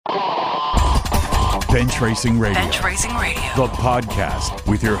Bench Racing Radio. Bench Racing Radio. The podcast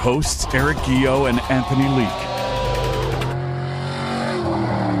with your hosts, Eric Guillot and Anthony Leake.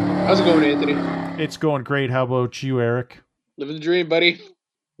 How's it going, Anthony? It's going great. How about you, Eric? Living the dream, buddy.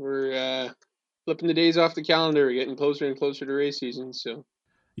 We're flipping the days off the calendar. We're getting closer and closer to race season. So,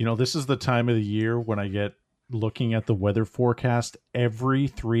 you know, this is the time of the year when I get looking at the weather forecast every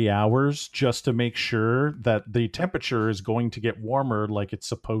 3 hours just to make sure that the temperature is going to get warmer like it's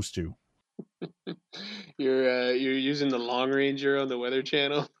supposed to. You're using the long ranger on the Weather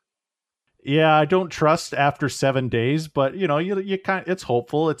Channel. Yeah, I don't trust after 7 days, but you know, you kind it's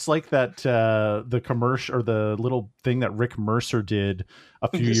hopeful. It's like that the commercial or the little thing that Rick Mercer did a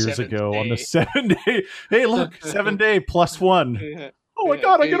few years ago on the 7 day. Hey, look, 7 day +1. Yeah. Oh my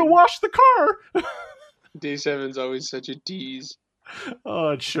God, I gotta wash the car. Day 7's always such a tease.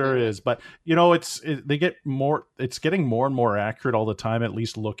 Oh, it sure is. But you know, it's getting more and more accurate all the time, at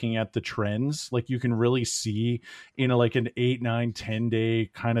least looking at the trends. Like you can really see like an 8, 9, 10 day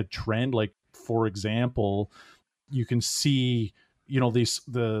kind of trend. Like for example, you can see, you know,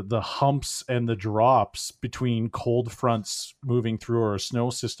 the humps and the drops between cold fronts moving through or a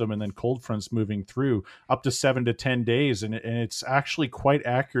snow system and then cold fronts moving through up to 7 to 10 days. And it's actually quite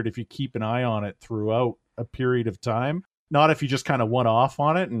accurate if you keep an eye on it throughout a period of time. Not if you just kind of one off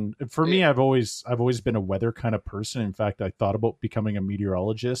on it. And for me, I've always been a weather kind of person. In fact, I thought about becoming a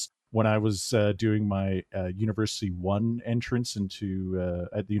meteorologist when I was doing my University 1 entrance into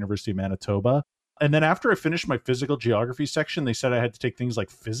at the University of Manitoba. And then after I finished my physical geography section, they said I had to take things like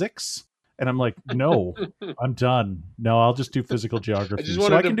physics. And I'm like, no, I'm done. No, I'll just do physical geography.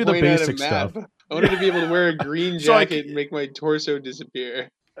 So I can do the basic stuff. I wanted to be able to wear a green jacket and make my torso disappear.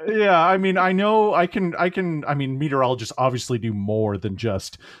 Yeah, I mean, I know I can, I mean, meteorologists obviously do more than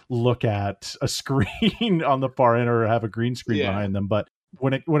just look at a screen on the far end or have a green screen behind them. But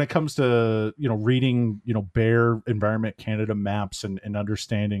when it comes to, you know, reading, you know, Bear Environment Canada maps and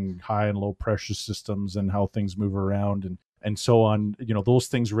understanding high and low pressure systems and how things move around and so on, you know, those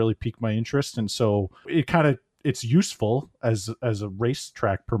things really pique my interest. And so it's useful as a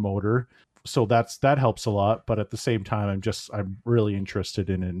racetrack promoter. So that helps a lot, but at the same time, I'm really interested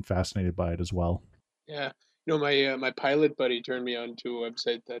in it and fascinated by it as well. Yeah, you know, my pilot buddy turned me on to a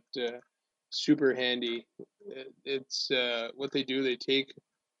website that super handy. It's what they do. They take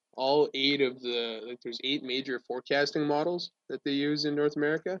all 8 of there's 8 major forecasting models that they use in North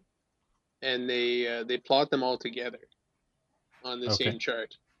America, and they plot them all together on the same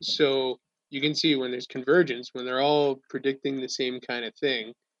chart. So you can see when there's convergence, when they're all predicting the same kind of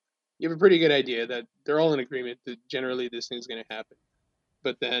thing. You have a pretty good idea that they're all in agreement that generally this thing's going to happen.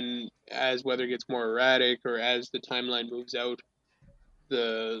 But then as weather gets more erratic or as the timeline moves out,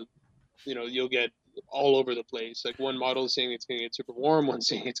 you'll get all over the place. Like one model is saying it's going to get super warm, one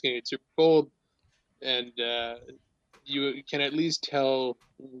saying it's going to get super cold. And you can at least tell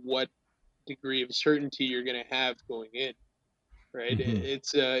what degree of certainty you're going to have going in, right? Mm-hmm.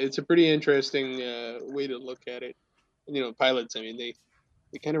 It's a pretty interesting way to look at it. And, you know, pilots, I mean, they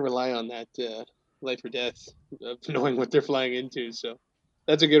kind of rely on that life or death of knowing what they're flying into. So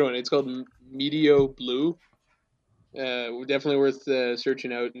that's a good one. It's called Meteo Blue. Definitely worth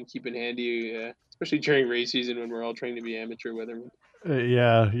searching out and keeping handy, especially during race season when we're all trying to be amateur weathermen.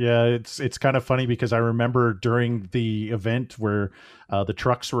 Yeah. It's kind of funny because I remember during the event where the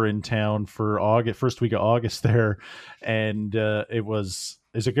trucks were in town for first week of August there, and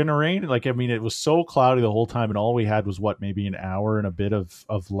is it going to rain? Like, I mean, it was so cloudy the whole time, and all we had was maybe an hour and a bit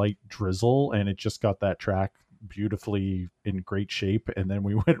of light drizzle, and it just got that track beautifully in great shape. And then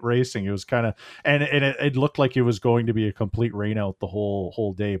we went racing. It was kind of, and it looked like it was going to be a complete rain out the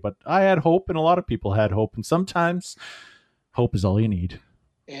whole day. But I had hope, and a lot of people had hope, and sometimes hope is all you need.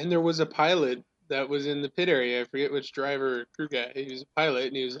 And there was a pilot that was in the pit area. I forget which driver or crew guy. He was a pilot,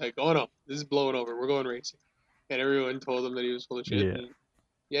 and he was like, "Oh no, this is blowing over. We're going racing." And everyone told him that he was full of shit. Yeah. And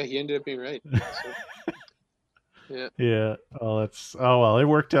yeah, he ended up being right. So, yeah. Yeah. Oh well, it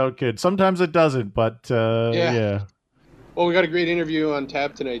worked out good. Sometimes it doesn't, but yeah. Well, we got a great interview on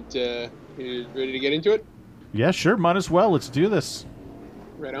tap tonight. You ready to get into it? Yeah, sure. Might as well. Let's do this.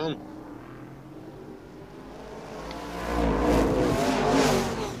 Right on.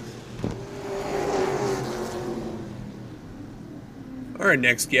 Our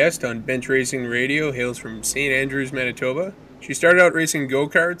next guest on Bench Racing Radio hails from St. Andrews, Manitoba. She started out racing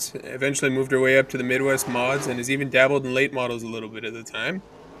go-karts, eventually moved her way up to the Midwest mods, and has even dabbled in late models a little bit at the time.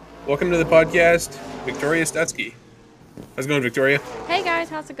 Welcome to the podcast, Victoria Stutzky. How's it going, Victoria? Hey guys,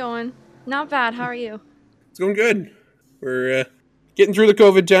 how's it going? Not bad, how are you? It's going good. We're getting through the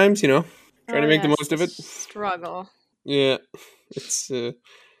COVID times, you know, trying to make the most of it. Struggle. Yeah, it's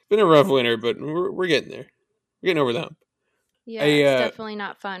been a rough winter, but we're getting there. We're getting over the hump. Yeah, it's definitely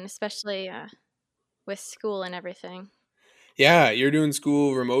not fun, especially with school and everything. Yeah, you're doing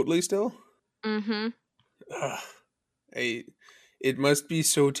school remotely still? Mm-hmm. It must be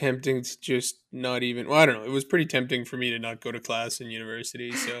so tempting to just not even. Well, I don't know. It was pretty tempting for me to not go to class in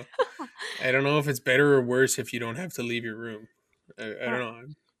university. So I don't know if it's better or worse if you don't have to leave your room. I don't know.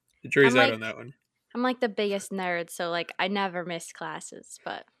 The jury's out on that one. I'm like the biggest nerd, so like I never miss classes.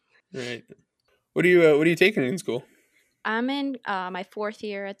 But right. What are you taking in school? I'm in my 4th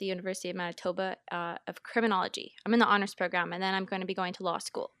year at the University of Manitoba of criminology. I'm in the honors program, and then I'm going to be going to law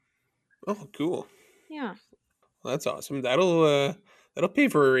school. Oh, cool. Yeah. Well, that's awesome. That'll pay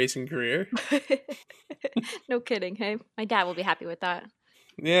for a racing career. No kidding, hey? My dad will be happy with that.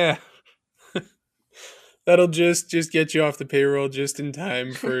 Yeah. That'll just get you off the payroll just in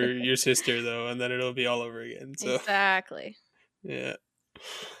time for your sister, though, and then it'll be all over again. So exactly. Yeah.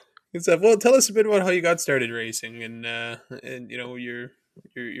 Good stuff. Well, tell us a bit about how you got started racing, and you know your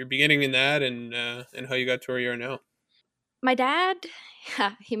beginning in that, and how you got to where you are now. My dad,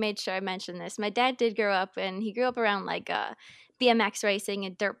 he made sure I mentioned this. My dad did grow up, and he grew up around like BMX racing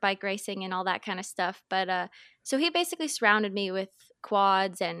and dirt bike racing and all that kind of stuff. But so he basically surrounded me with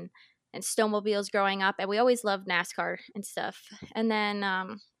quads and snowmobiles growing up, and we always loved NASCAR and stuff. And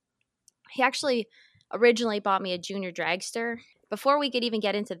then he actually originally bought me a junior dragster. Before we could even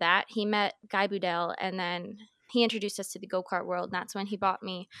get into that, he met Guy Boudel, and then he introduced us to the go-kart world, and that's when he bought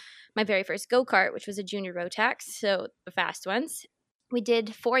me my very first go-kart, which was a junior Rotax, so the fast ones. We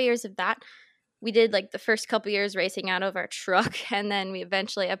did 4 years of that. We did like the first couple years racing out of our truck, and then we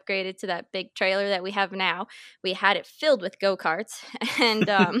eventually upgraded to that big trailer that we have now. We had it filled with go-karts, and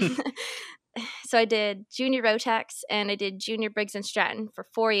so I did junior Rotax, and I did junior Briggs & Stratton for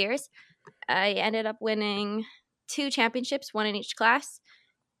 4 years. I ended up winning 2 championships, 1 in each class.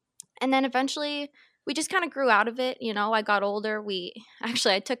 And then eventually we just kind of grew out of it. You know, I got older.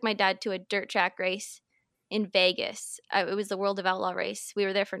 I took my dad to a dirt track race in Vegas. It was the World of Outlaw race. We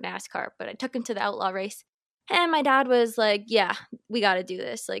were there for NASCAR, but I took him to the Outlaw race. And my dad was like, yeah, we got to do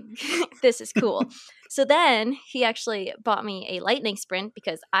this. Like, this is cool. So then he actually bought me a Lightning Sprint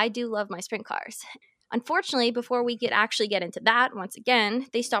because I do love my sprint cars. Unfortunately, before we could actually get into that, once again,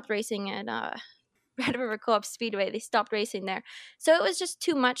 they stopped racing at Red River Co-op Speedway. They stopped racing there. So it was just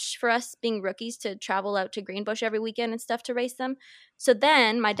too much for us being rookies to travel out to Greenbush every weekend and stuff to race them. So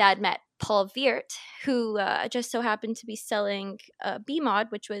then my dad met Paul Viert, who just so happened to be selling B-Mod,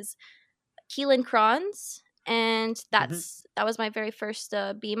 which was Keelan Kron's. And that was my very first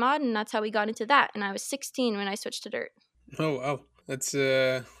B-Mod, and that's how we got into that. And I was 16 when I switched to dirt. Oh, wow. That's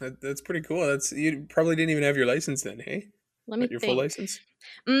pretty cool. You probably didn't even have your license then, hey? Let me think. Full license?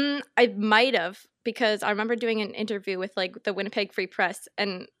 I might have, because I remember doing an interview with like the Winnipeg Free Press,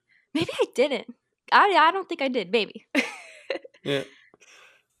 and maybe I didn't. I don't think I did. Maybe. Yeah,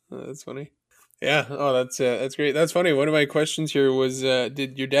 that's funny. Yeah. Oh, that's great. That's funny. One of my questions here was,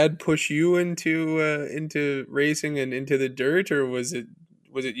 did your dad push you into racing and into the dirt, or was it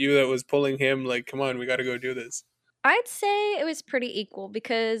you that was pulling him? Like, come on, we got to go do this. I'd say it was pretty equal,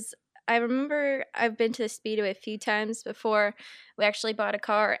 because I remember I've been to the Speedway a few times before we actually bought a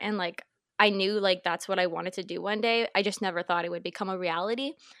car, and like I knew like that's what I wanted to do one day. I just never thought it would become a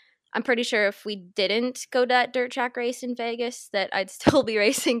reality. I'm pretty sure if we didn't go to that dirt track race in Vegas, that I'd still be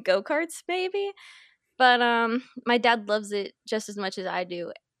racing go-karts maybe. But my dad loves it just as much as I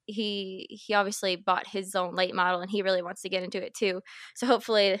do. He obviously bought his own late model, and he really wants to get into it too. So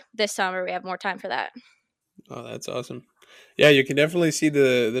hopefully this summer we have more time for that. Oh, that's awesome. Yeah, you can definitely see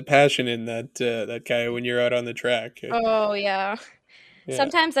the passion in that guy when you're out on the track. Oh, yeah.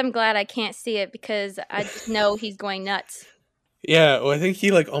 Sometimes I'm glad I can't see it, because I just know he's going nuts. Yeah, well, I think he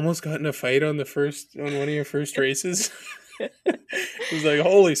like almost got in a fight on one of your first races. It was like,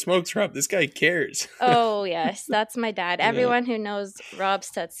 holy smokes, Rob, this guy cares. Oh, yes, that's my dad. Everyone who knows Rob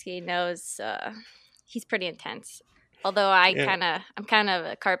Stutzky knows he's pretty intense. Although I'm kind of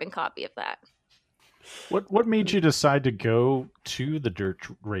a carbon copy of that. What made you decide to go to the dirt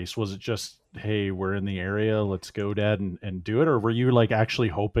race? Was it just, hey, we're in the area, let's go, Dad, and do it? Or were you like actually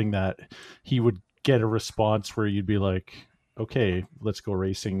hoping that he would get a response where you'd be like, okay, let's go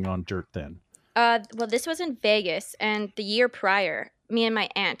racing on dirt then? Well, this was in Vegas, and the year prior, me and my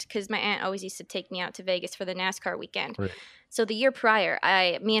aunt, because my aunt always used to take me out to Vegas for the NASCAR weekend. Right. So the year prior,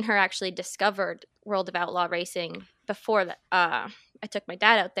 me and her actually discovered World of Outlaw racing before that. I took my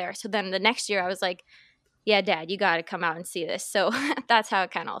dad out there. So then the next year I was like, yeah, Dad, you got to come out and see this. So that's how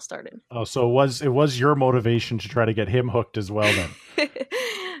it kind of all started. Oh, so it was your motivation to try to get him hooked as well then?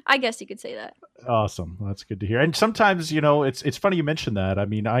 I guess you could say that. Awesome. That's good to hear. And sometimes, it's funny you mentioned that. I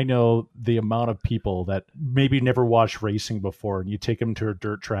mean, I know the amount of people that maybe never watched racing before, and you take them to a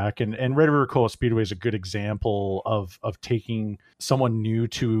dirt track, and Red River Cola Speedway is a good example of taking someone new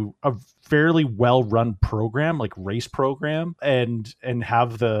to a fairly well-run program, like race program, and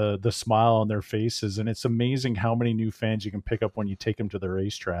have the smile on their faces. And it's amazing how many new fans you can pick up when you take them to the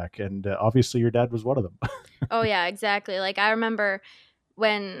racetrack. And obviously your dad was one of them. Oh yeah, exactly. Like I remember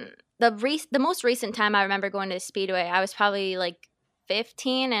when the most recent time I remember going to Speedway, I was probably like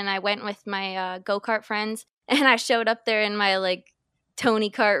 15, and I went with my go-kart friends, and I showed up there in my like Tony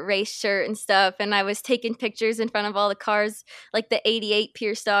Kart race shirt and stuff, and I was taking pictures in front of all the cars, like the 88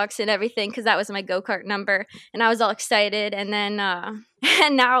 Pure Stocks and everything, because that was my go-kart number, and I was all excited. And then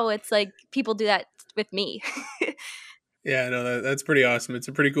and now it's like people do that with me. Yeah, no, that's pretty awesome. It's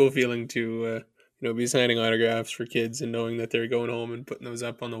a pretty cool feeling to be signing autographs for kids and knowing that they're going home and putting those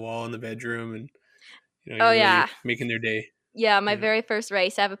up on the wall in the bedroom, and you're Oh really yeah. making their day. Yeah, my Yeah. very first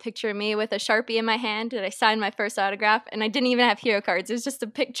race, I have a picture of me with a Sharpie in my hand, and I signed my first autograph, and I didn't even have hero cards. It was just a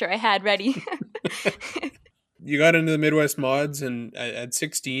picture I had ready. You got into the Midwest Mods and at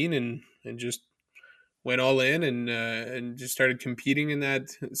 16 and just went all in and just started competing in that.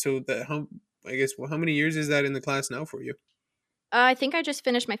 So how many years is that in the class now for you? I think I just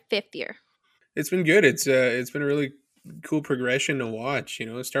finished my 5th year. It's been good. It's been a really cool progression to watch.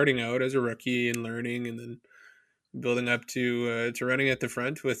 Starting out as a rookie and learning, and then building up to running at the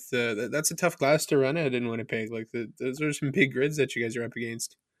front with that's a tough class to run at in Winnipeg. Like those are some big grids that you guys are up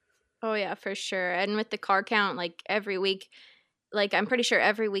against. Oh yeah, for sure. And with the car count, like every week, like I'm pretty sure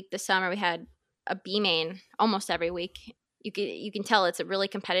every week this summer we had a B main almost every week. You can tell it's a really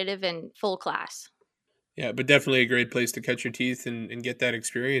competitive and full class. Yeah, but definitely a great place to cut your teeth and get that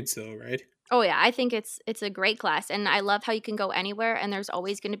experience, though, right? Oh yeah, I think it's a great class, and I love how you can go anywhere, and there's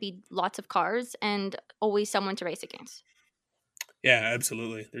always going to be lots of cars and always someone to race against. Yeah,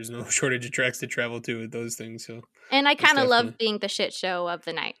 absolutely. There's no shortage of tracks to travel to with those things. So, And I that's kind of love definitely. being the shit show of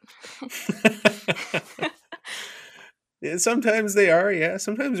the night. Yeah, sometimes they are. Yeah,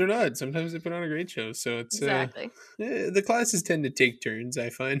 sometimes they're not. Sometimes they put on a great show. So it's Exactly. the classes tend to take turns, I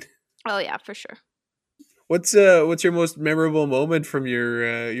find. Oh yeah, for sure. What's your most memorable moment from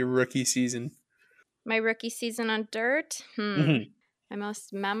your rookie season? My rookie season on dirt. Mhm. My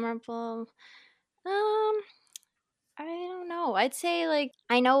most memorable. I don't know. I'd say like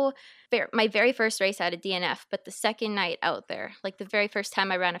I know my very first race I had a DNF, but the second night out there, like the very first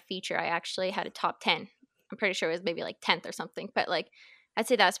time I ran a feature, I actually had a top 10. I'm pretty sure it was maybe like 10th or something, but like I'd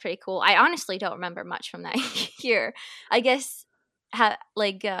say that's pretty cool. I honestly don't remember much from that year. I guess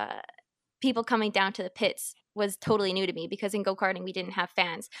people coming down to the pits was totally new to me because in go-karting we didn't have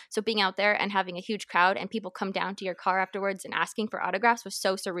fans. So being out there and having a huge crowd and people come down to your car afterwards and asking for autographs was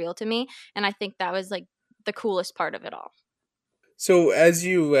so surreal to me, and I think that was like the coolest part of it all. So as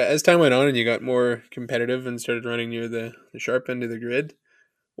time went on and you got more competitive and started running near the sharp end of the grid,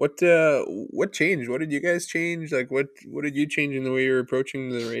 what changed? What did you guys change? Like what did you change in the way you were approaching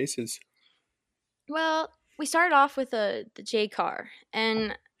the races? Well, we started off with the J car,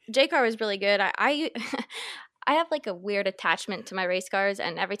 and J car was really good. I I have like a weird attachment to my race cars,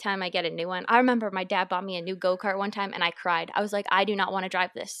 and every time I get a new one, I remember my dad bought me a new go kart one time, and I cried. I was like, I do not want to drive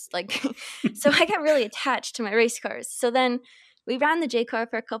this. Like, so I got really attached to my race cars. So then we ran the J car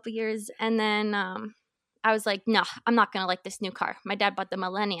for a couple years, and then I was like, no, I'm not gonna like this new car. My dad bought the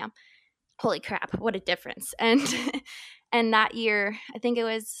Millennium. Holy crap, what a difference! And and that year, I think it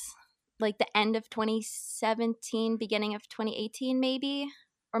was like the end of 2017, beginning of 2018, maybe,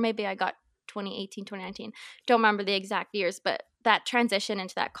 or maybe I got 2018, 2019. Don't remember the exact years, but that transition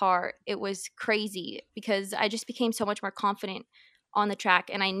into that car, it was crazy because I just became so much more confident on the track,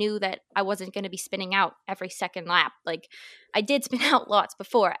 and I knew that I wasn't going to be spinning out every second lap. Like I did spin out lots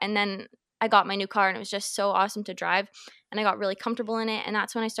before, and then I got my new car and it was just so awesome to drive, and I got really comfortable in it, and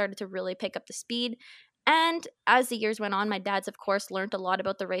that's when I started to really pick up the speed. And as the years went on, my dad's of course learned a lot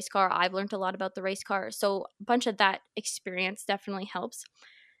about the race car. I've learned a lot about the race car. So a bunch of that experience definitely helps.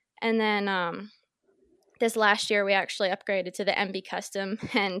 And then this last year we actually upgraded to the MB Custom,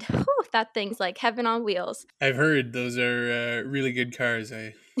 and whew, that thing's like heaven on wheels. I've heard those are really good cars.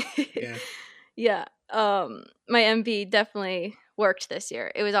 Yeah. Yeah. My MB definitely worked this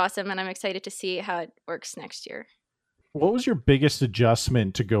year. It was awesome, and I'm excited to see how it works next year. What was your biggest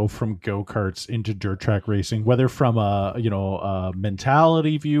adjustment to go from go-karts into dirt track racing, whether from a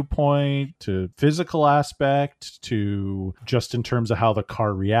mentality viewpoint to physical aspect to just in terms of how the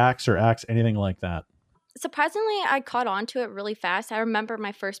car reacts or acts, anything like that? surprisingly, I caught on to it really fast. I remember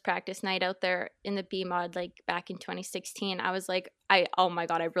my first practice night out there in the B mod, like back in 2016. I was like, oh my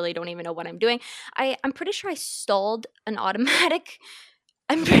god, I really don't even know what I'm doing. I'm pretty sure I stalled an automatic.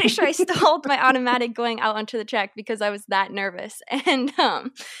 I'm pretty sure I stalled my automatic going out onto the track because I was that nervous. And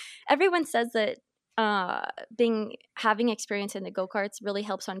everyone says that having experience in the go-karts really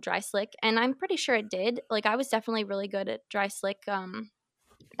helps on dry slick, and I'm pretty sure it did. Like, I was definitely really good at dry slick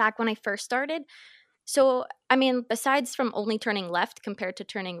back when I first started. So, I mean, besides from only turning left compared to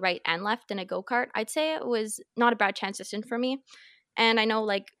turning right and left in a go-kart, I'd say it was not a bad transition for me. And I know,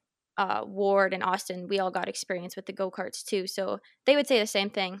 like, Ward and Austin, we all got experience with the go-karts too, so they would say the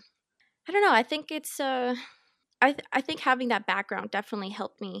same thing. I don't know. I think it's I think having that background definitely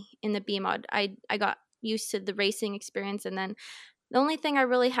helped me in the B mod. I got used to the racing experience, and then the only thing I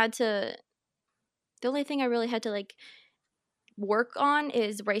really had to like work on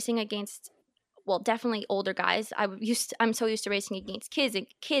is racing against, well, definitely older guys. I'm so used to racing against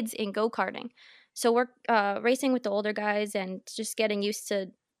kids in go-karting. So we're racing with the older guys and just getting used to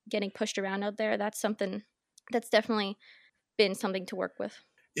getting pushed around out there. That's definitely been something to work with.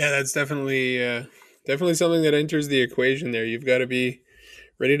 Yeah, that's definitely something that enters the equation there. You've got to be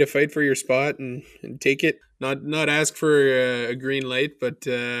ready to fight for your spot and take it. Not ask for a green light, but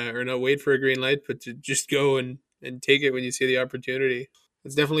or not wait for a green light, but to just go and take it when you see the opportunity.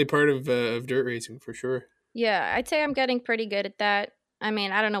 It's definitely part of dirt racing for sure. Yeah, I'd say I'm getting pretty good at that. I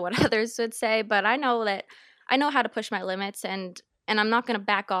mean, I don't know what others would say, but I know how to push my limits, and I'm not going to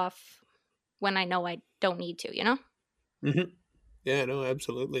back off when I know I don't need to, you know? Mm-hmm. Yeah, no,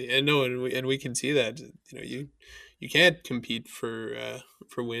 absolutely. And we can see that, you can't compete for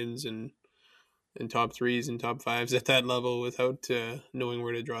wins and top threes and top fives at that level without knowing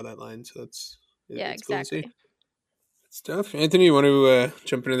where to draw that line. So it's exactly. Cool to see. It's tough. Anthony, you want to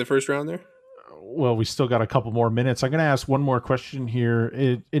jump into the first round there? Well, we still got a couple more minutes. I'm going to ask one more question here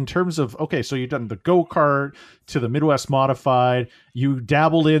in terms of, okay, so you've done the go-kart to the Midwest Modified. You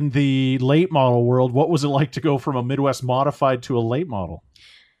dabbled in the late model world. What was it like to go from a Midwest Modified to a late model?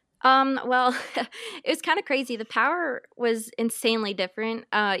 Well, it was kind of crazy. The power was insanely different.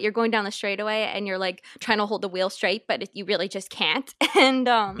 You're going down the straightaway and you're like trying to hold the wheel straight, but you really just can't. And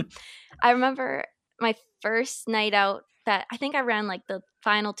I remember my first night out that I think I ran like the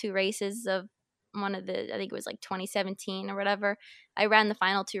final two races of I think it was like 2017 or whatever. I ran the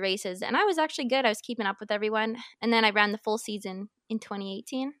final two races and I was actually good. I was keeping up with everyone. And then I ran the full season in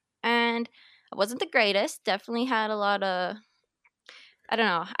 2018 and I wasn't the greatest. Definitely had a lot of, I don't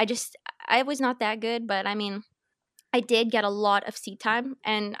know. I was not that good, but I mean, I did get a lot of seat time,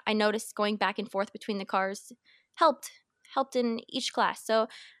 and I noticed going back and forth between the cars helped in each class. So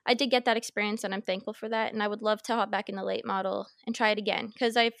I did get that experience, and I'm thankful for that. And I would love to hop back in the late model and try it again,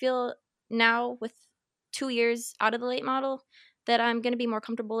 because I feel now with 2 years out of the late model that I'm going to be more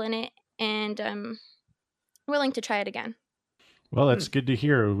comfortable in it, and I'm willing to try it again. Well, that's good to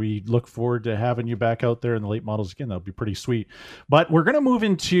hear. We look forward to having you back out there in the late models again. That'll be pretty sweet. But we're going to move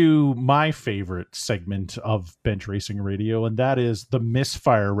into my favorite segment of Bench Racing Radio, and that is the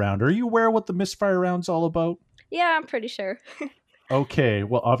Misfire Round. Are you aware what the Misfire Round's all about? Yeah, I'm pretty sure. Okay.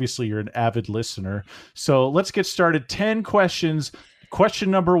 Well, obviously you're an avid listener. So let's get started. 10 questions.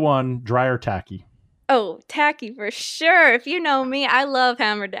 Question number 1, dry or tacky? Oh, tacky for sure. If you know me, I love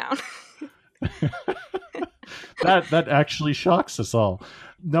Hammer Down. That actually shocks us all.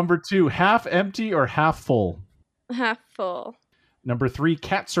 Number 2, half empty or half full? Half full. Number 3,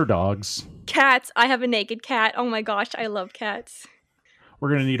 cats or dogs? Cats. I have a naked cat. Oh my gosh, I love cats. We're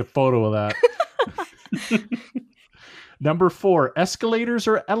going to need a photo of that. Number 4, escalators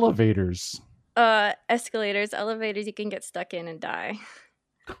or elevators? Escalators. Elevators you can get stuck in and die.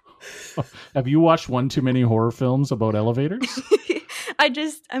 Have you watched one too many horror films about elevators?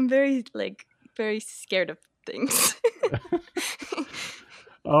 I'm very scared of things.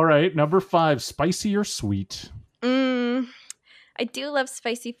 All right. Number 5, spicy or sweet? I do love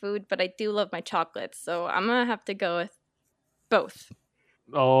spicy food, but I do love my chocolates, so I'm gonna have to go with both.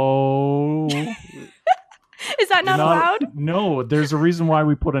 Oh. Is that not allowed? No, there's a reason why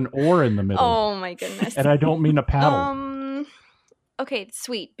we put an or in the middle. Oh my goodness. And I don't mean a paddle. Okay,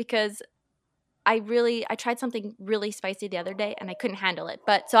 sweet, because I tried something really spicy the other day and I couldn't handle it.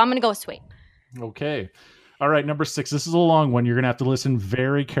 But so I'm gonna go with sweet. Okay. All right, number 6. This is a long one. You're gonna have to listen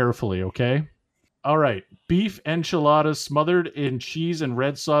very carefully, okay? All right. Beef enchiladas smothered in cheese and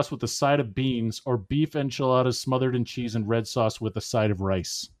red sauce with a side of beans, or beef enchiladas smothered in cheese and red sauce with a side of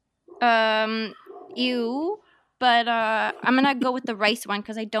rice? But I'm gonna go with the rice one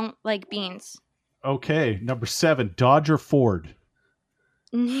because I don't like beans. Okay, number 7, Dodge or Ford?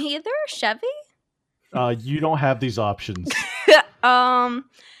 Neither. Chevy? You don't have these options.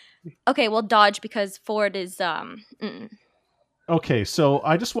 Okay, well, Dodge, because Ford is mm-mm. Okay, so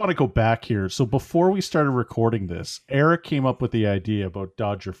I just want to go back here. So before we started recording this, Eric came up with the idea about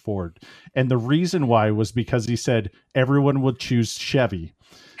Dodge or Ford. And the reason why was because he said everyone would choose Chevy.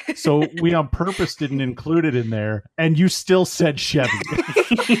 So we on purpose didn't include it in there, and you still said Chevy.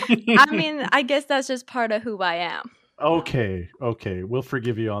 I mean, I guess that's just part of who I am. Okay, we'll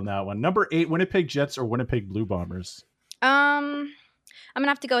forgive you on that one. Number 8, Winnipeg Jets or Winnipeg Blue Bombers? I'm gonna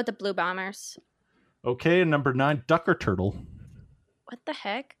have to go with the Blue Bombers. Okay, and number 9, Duck or Turtle? What the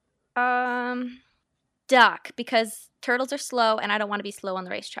heck? Duck, because turtles are slow, and I don't want to be slow on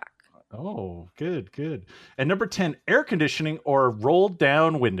the racetrack. Oh, good. And number 10, air conditioning or rolled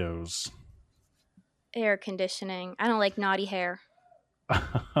down windows? Air conditioning. I don't like naughty hair.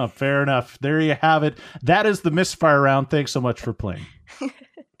 Fair enough. There you have it. That is the misfire round. Thanks so much for playing.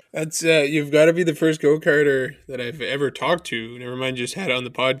 That's you've got to be the first go-karter that I've ever talked to, never mind just had on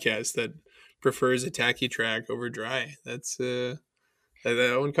the podcast, that prefers a tacky track over dry. That's that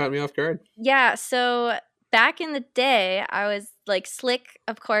one caught me off guard. Yeah, so back in the day, I was like slick.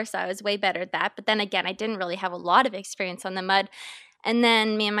 Of course, I was way better at that. But then again, I didn't really have a lot of experience on the mud. And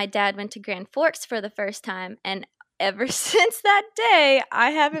then me and my dad went to Grand Forks for the first time. And ever since that day, I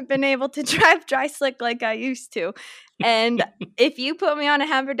haven't been able to drive dry slick like I used to. And if you put me on a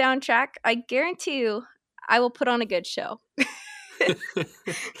hammer down track, I guarantee you I will put on a good show.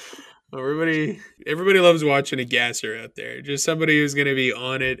 Everybody loves watching a gasser out there. Just somebody who's going to be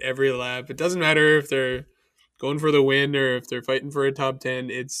on it every lap. It doesn't matter if they're going for the win or if they're fighting for a top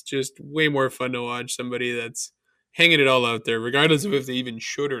 10. It's just way more fun to watch somebody that's hanging it all out there, regardless of if they even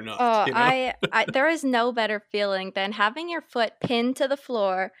should or not. Oh, you know? I there is no better feeling than having your foot pinned to the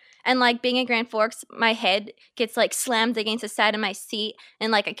floor and like being in Grand Forks, my head gets like slammed against the side of my seat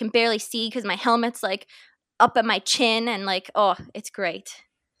and like I can barely see because my helmet's like up at my chin and like, oh, it's great.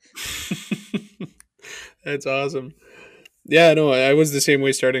 That's awesome. Yeah, no, I was the same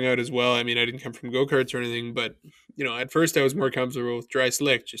way starting out as well. I mean, I didn't come from go-karts or anything, but at first I was more comfortable with dry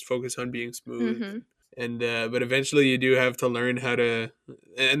slick, just focus on being smooth. Mm-hmm. And but eventually you do have to learn how to,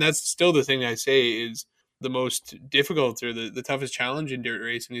 and that's still the thing I say is the most difficult or the toughest challenge in dirt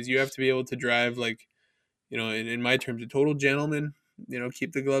racing is you have to be able to drive like, in my terms, a total gentleman,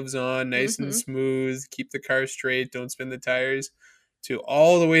 keep the gloves on, nice and smooth, keep the car straight, don't spin the tires, to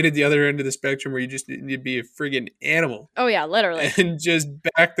all the way to the other end of the spectrum where you just need to be a friggin' animal. Oh yeah, literally. And just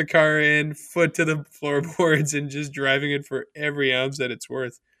back the car in, foot to the floorboards, and just driving it for every ounce that it's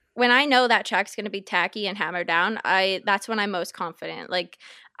worth. When I know that track's going to be tacky and hammered down, that's when I'm most confident. Like,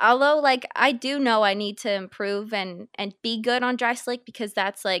 although, like, I do know I need to improve and be good on dry slick because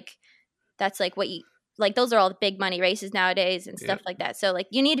that's like what you, like, those are all the big money races nowadays and stuff like that. So, like,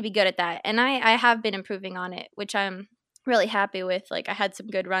 you need to be good at that. And I have been improving on it, which I'm really happy with. Like, I had some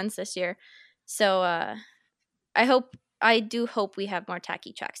good runs this year. So, I do hope we have more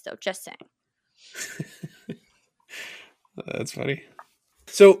tacky tracks, though. Just saying. That's funny.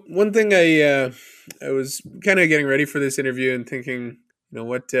 So one thing I was kind of getting ready for this interview and thinking,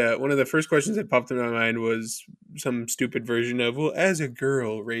 what one of the first questions that popped in my mind was some stupid version of, well, as a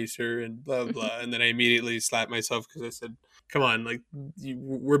girl racer and blah, blah. And then I immediately slapped myself because I said, come on, like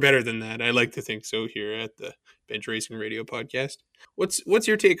we're better than that. I like to think so here at the Bench Racing Radio podcast. What's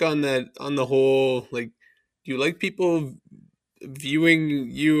your take on that, on the whole, like, do you like people viewing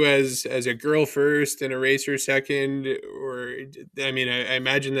you as a girl first and a racer second, or I mean, I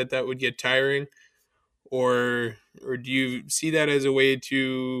imagine that would get tiring, or do you see that as a way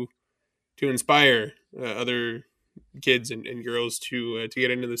to inspire other kids and girls to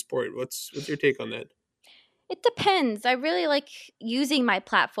get into the sport? What's your take on that? It depends. I really like using my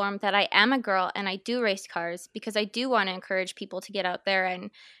platform that I am a girl and I do race cars because I do want to encourage people to get out there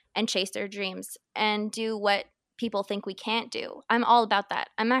and chase their dreams and do what people think we can't do. I'm all about that.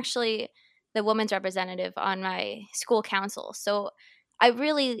 I'm actually the women's representative on my school council. So I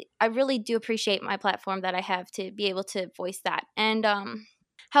really do appreciate my platform that I have to be able to voice that. And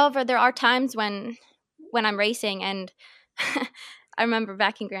however, there are times when I'm racing and I remember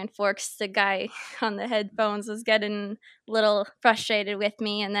back in Grand Forks, the guy on the headphones was getting a little frustrated with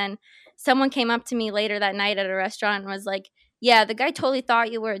me. And then someone came up to me later that night at a restaurant and was like, yeah, the guy totally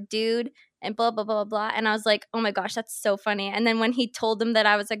thought you were a dude and blah, blah, blah, blah. And I was like, oh my gosh, that's so funny. And then when he told him that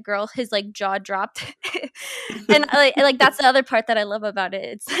I was a girl, his like jaw dropped. And like that's the other part that I love about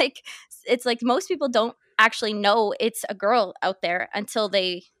it. It's like most people don't actually know it's a girl out there until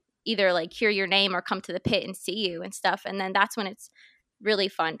they either like hear your name or come to the pit and see you and stuff. And then that's when it's really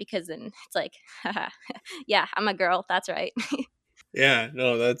fun because then it's like, yeah, I'm a girl. That's right. Yeah,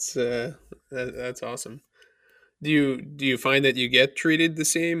 no, that's That's awesome. Do you find that you get treated the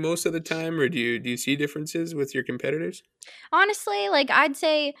same most of the time, or do you see differences with your competitors? Honestly, like I'd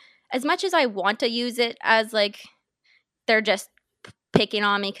say as much as I want to use it as like they're just picking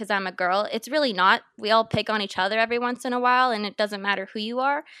on me because I'm a girl, it's really not. We all pick on each other every once in a while, and it doesn't matter who you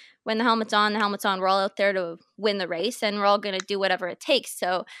are. When the helmet's on, the helmet's on. We're all out there to win the race, and we're all going to do whatever it takes.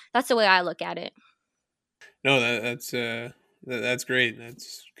 So that's the way I look at it. No, that's great.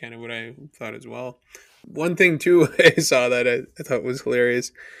 That's kind of what I thought as well. One thing too, I saw that I thought was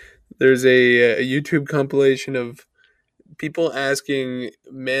hilarious. There's a YouTube compilation of people asking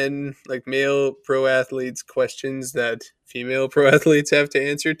men, like male pro athletes, questions that female pro athletes have to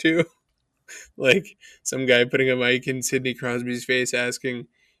answer to. Like some guy putting a mic in Sidney Crosby's face asking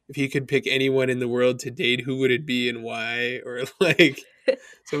if he could pick anyone in the world to date, who would it be and why? Or like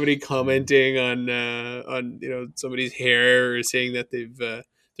somebody commenting on somebody's hair, or saying that they've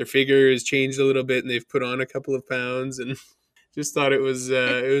their figure has changed a little bit and they've put on a couple of pounds, and just thought it was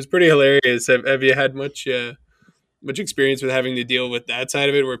pretty hilarious. Have you had much experience with having to deal with that side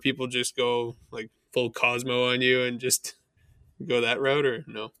of it, where people just go like full Cosmo on you and just go that route, or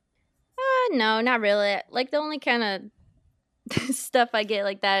no? No, not really. Like the only kind of stuff I get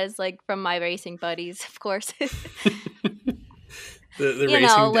like that is like from my racing buddies, of course. The You racing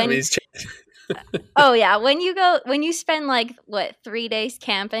know, when dummies. oh yeah, when you spend like what 3 days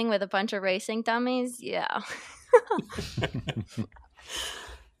camping with a bunch of racing dummies, yeah.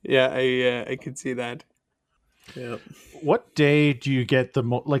 Yeah, I could see that. Yeah. What day do you get the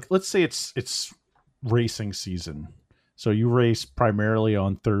like? Let's say it's racing season, so you race primarily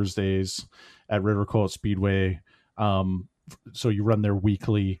on Thursdays at River Coat Speedway. So you run there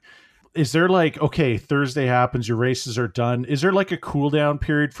weekly. Is there like, okay, Thursday happens, your races are done. Is there like a cool down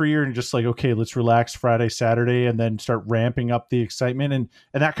period for you, and just like, okay, let's relax Friday, Saturday, and then start ramping up the excitement, and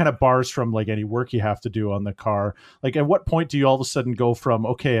that kind of bars from like any work you have to do on the car. Like, at what point do you all of a sudden go from,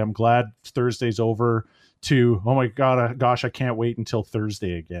 okay, I'm glad Thursday's over, to, oh my god, gosh, I can't wait until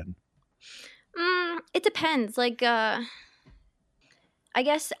Thursday again? It depends. Like I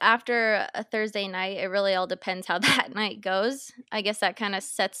guess after a Thursday night, it really all depends how that night goes. I guess that kind of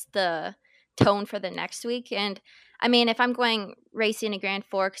sets the tone for the next week. And I mean, if I'm going racing in Grand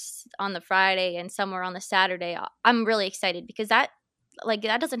Forks on the Friday and somewhere on the Saturday, I'm really excited because that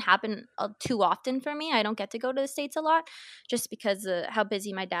doesn't happen too often for me. I don't get to go to the States a lot just because of how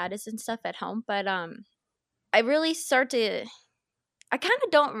busy my dad is and stuff at home. But I kind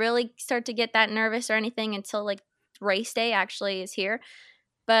of don't really start to get that nervous or anything until like race day actually is here.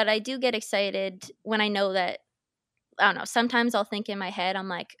 But I do get excited when I know that, I don't know, sometimes I'll think in my head, I'm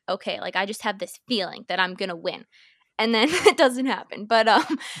like, okay, like I just have this feeling that I'm going to win. And then it doesn't happen. But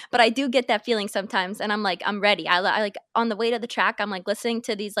I do get that feeling sometimes, and I'm like, I'm ready. I like on the way to the track, I'm like listening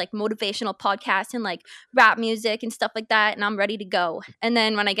to these like motivational podcasts and like rap music and stuff like that, and I'm ready to go. And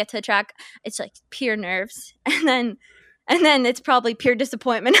then when I get to the track, it's like pure nerves. And then it's probably pure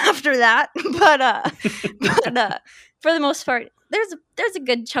disappointment after that. But for the most part, there's a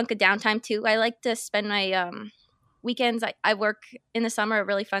good chunk of downtime too. I like to spend my weekends. I work in the summer, a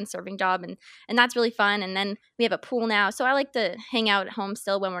really fun serving job, and that's really fun. And then we have a pool now, so I like to hang out at home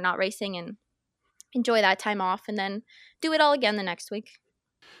still when we're not racing and enjoy that time off, and then do it all again the next week.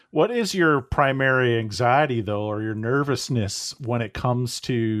 What is your primary anxiety though, or your nervousness when it comes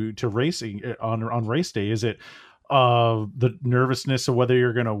to racing on race day? Is it the nervousness of whether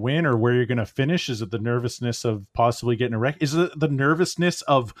you're going to win or where you're going to finish? Is it the nervousness of possibly getting a wreck? Is it the nervousness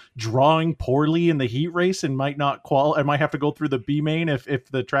of drawing poorly in the heat race and might not I might have to go through the B main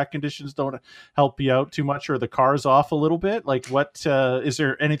if the track conditions don't help you out too much, or the car's off a little bit? Like, what is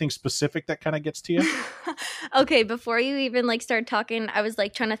there anything specific that kind of gets to you? Okay, before you even like start talking, I was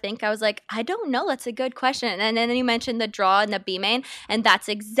like trying to think. I was like, I don't know. That's a good question. And then you mentioned the draw and the B main, and that's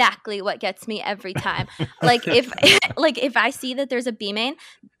exactly what gets me every time. Like if I see that there's a B main,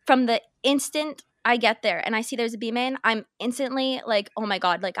 from the instant I get there and I see there's a B main, I'm instantly like, oh my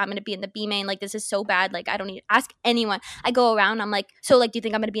god, like I'm gonna be in the B main. Like this is so bad. Like I don't need to ask anyone. I go around. I'm like, so like, do you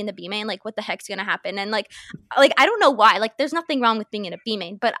think I'm gonna be in the B main? Like what the heck's gonna happen? And like I don't know why. Like there's nothing wrong with being in a B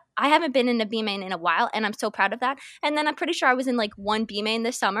main, but I haven't been in a B main in a while, and I'm so proud of that. And then I'm pretty sure I was in like one B main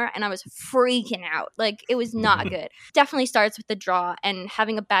this summer, and I was freaking out. Like it was not good. Definitely starts with the draw, and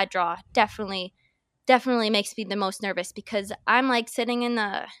having a bad draw definitely makes me the most nervous, because I'm like sitting in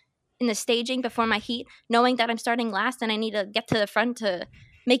the staging before my heat, knowing that I'm starting last and I need to get to the front to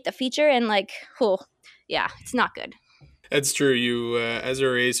make the feature, and like, oh yeah, it's not good. That's true. You as a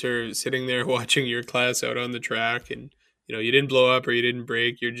racer sitting there watching your class out on the track, and you didn't blow up or you didn't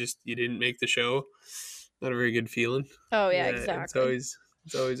break, you didn't make the show. Not a very good feeling. Oh yeah, exactly.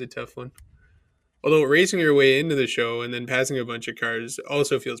 It's always a tough one. Although racing your way into the show and then passing a bunch of cars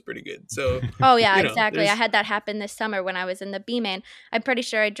also feels pretty good. So, Oh yeah, you know, exactly. I there's had that happen this summer when I was in the B main. I'm pretty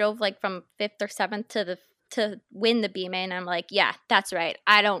sure I drove like from 5th or 7th to win the B main. I'm like, yeah, that's right.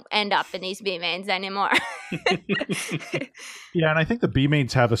 I don't end up in these B mains anymore. Yeah, and I think the B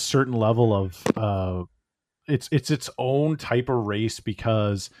mains have a certain level of it's its own type of race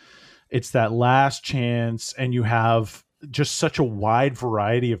because it's that last chance, and you have just such a wide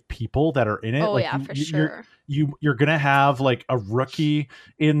variety of people that are in it. Oh Like yeah, for sure. you're gonna have like a rookie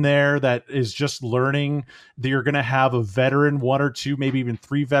in there that is just learning. You're gonna have a veteran, one or two, maybe even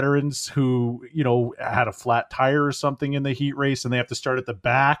three veterans who, you know, had a flat tire or something in the heat race, and they have to start at the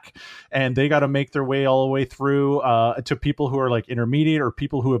back, and they got to make their way all the way through to people who are like intermediate or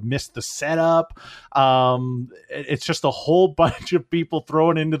people who have missed the setup. It's just a whole bunch of people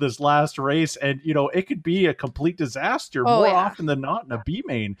thrown into this last race, and you know it could be a complete disaster Oh more yeah. often than not in a B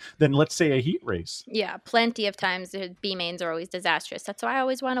main than, let's say, a heat race. Yeah, plenty of times the B mains are always disastrous. That's why I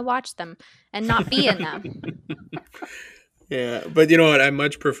always want to watch them and not be in them. Yeah, but you know what? I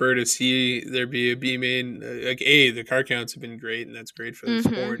much prefer to see there be a B main. Like the car counts have been great, and that's great for the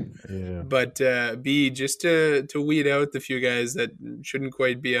sport. Yeah. But B, just to weed out the few guys that shouldn't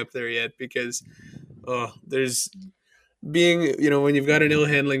quite be up there yet, because there's being, you know, when you've got an ill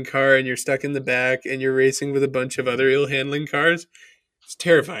handling car and you're stuck in the back and you're racing with a bunch of other ill handling cars, it's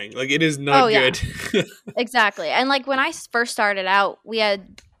terrifying. Like it is not Oh, yeah. good. Exactly. And like when I first started out, we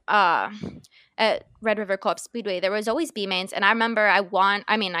had at Red River Co-op Speedway, there was always B mains, and I remember I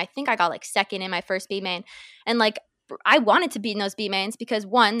think I got like second in my first B main, and like I wanted to be in those B mains because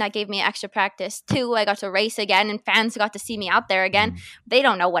one, that gave me extra practice. Two, I got to race again, and fans got to see me out there again. They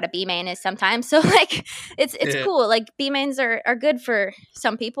don't know what a B main is sometimes, so like it's Yeah. cool. Like B mains are good for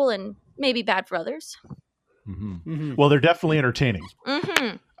some people and maybe bad for others. Mhm. Well, they're definitely entertaining.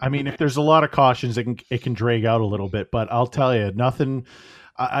 Mm-hmm. I mean, if there's a lot of cautions, it can drag out a little bit. But I'll tell you, nothing.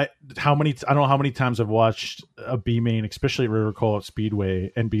 I don't know how many times I've watched a B main, especially at River Co-op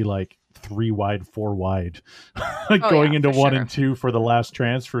Speedway, and be like 3 wide, 4 wide, like going yeah, into for 1 sure. and 2 for the last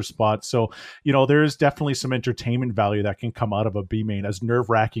transfer spot. So, you know, there is definitely some entertainment value that can come out of a B main, as nerve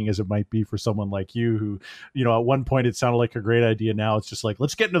wracking as it might be for someone like you, who, you know, at one point it sounded like a great idea. Now it's just like,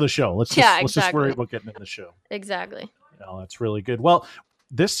 let's get into the show. Let's just worry exactly. about getting in the show. Exactly. No, that's really good. Well,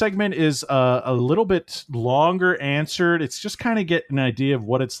 this segment is a little bit longer answered. It's just kind of get an idea of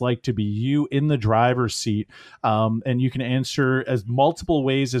what it's like to be you in the driver's seat. And you can answer as multiple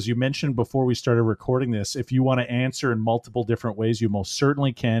ways, as you mentioned before we started recording this. If you want to answer in multiple different ways, you most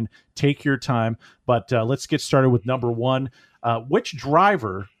certainly can. Take your time. But let's get started with number 1. Which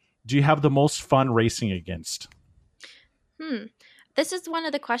driver do you have the most fun racing against? This is one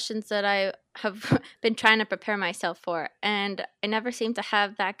of the questions that I have been trying to prepare myself for, and I never seem to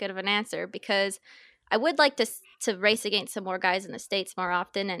have that good of an answer because I would like to race against some more guys in the States more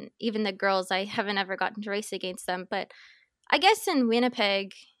often, and even the girls, I haven't ever gotten to race against them. But I guess in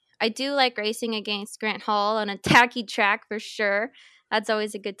Winnipeg, I do like racing against Grant Hall on a tacky track for sure. That's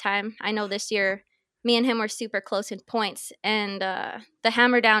always a good time. I know this year, me and him were super close in points, and the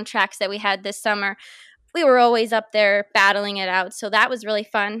hammer down tracks that we had this summer, we were always up there battling it out. So that was really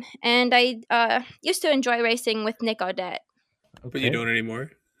fun. And I used to enjoy racing with Nick Audette. But you don't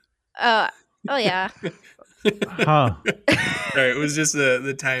anymore. Oh, yeah. Huh. Sorry, it was just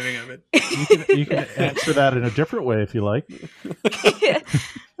the timing of it. You can answer that in a different way if you like.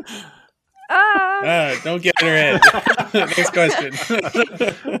 Don't get in her head. Next question.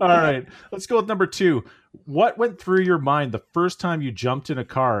 All right, let's go with number 2. What went through your mind the first time you jumped in a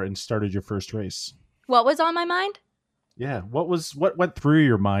car and started your first race? What was on my mind? Yeah, what went through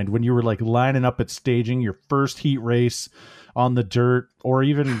your mind when you were like lining up at staging your first heat race on the dirt, or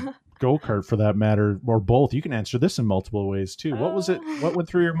even go-kart for that matter, or both? You can answer this in multiple ways too. What was it? What went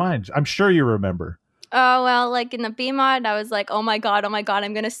through your mind? I'm sure you remember. Oh, well, like in the B-Mod, I was like, oh my God, I'm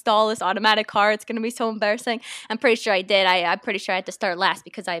going to stall this automatic car. It's going to be so embarrassing. I'm pretty sure I did. I'm pretty sure I had to start last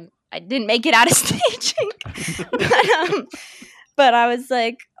because I didn't make it out of staging. But I was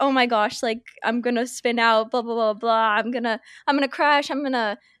like, oh my gosh, like I'm going to spin out, blah, blah, blah, blah. I'm going to crash. I'm going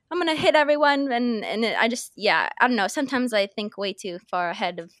to hit everyone. And I just, I don't know. Sometimes I think way too far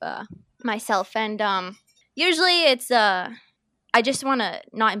ahead of myself. And usually it's, I just want to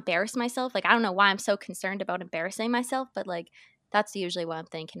not embarrass myself. Like, I don't know why I'm so concerned about embarrassing myself, but like, that's usually what I'm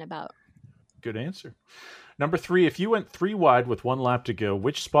thinking about. Good answer. Number 3, if you went 3 wide with 1 lap to go,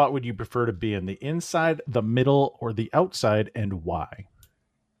 which spot would you prefer to be in? The inside, the middle, or the outside, and why?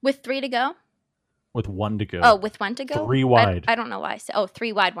 With 3 to go? With one to go. Oh, with one to go? 3 wide. I don't know why I said,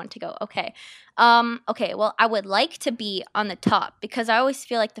 3 wide, one to go. Okay. Okay, well, I would like to be on the top because I always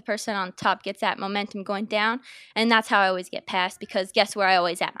feel like the person on top gets that momentum going down, and that's how I always get past because guess where I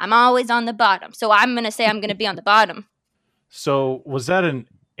always am? I'm always on the bottom. So I'm going to say I'm going to be on the bottom. So was that an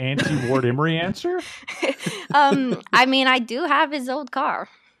anti-Ward Emery answer? I mean, I do have his old car.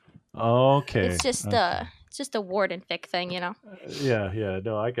 Okay. It's just a Ward and Fick thing, you know? Yeah.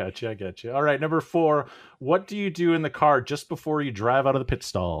 No, I got you. All right, number 4. What do you do in the car just before you drive out of the pit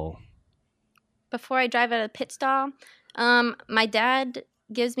stall? Before I drive out of the pit stall, my dad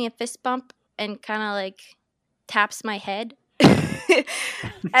gives me a fist bump and kind of like taps my head.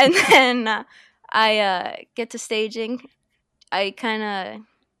 And then I get to staging. I kind of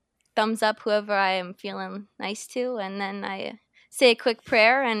thumbs up whoever I am feeling nice to, and then I say a quick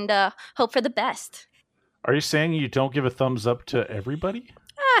prayer and hope for the best. Are you saying you don't give a thumbs up to everybody?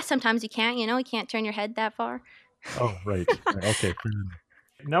 Sometimes you can't, you can't turn your head that far. Oh, right. Okay.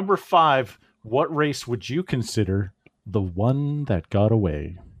 Number 5, what race would you consider the one that got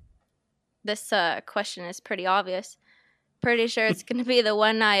away? This question is pretty obvious. Pretty sure it's going to be the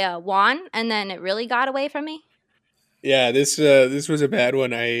one I won, and then it really got away from me. Yeah, this was a bad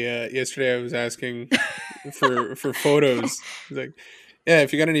one. Yesterday I was asking for photos. I was like, yeah,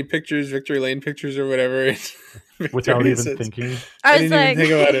 if you got any pictures, Victory Lane pictures or whatever. Without even thinking. I didn't even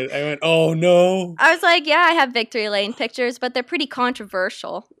think about it. I went, oh no. I was like, yeah, I have Victory Lane pictures, but they're pretty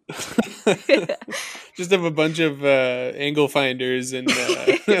controversial. Just have a bunch of angle finders and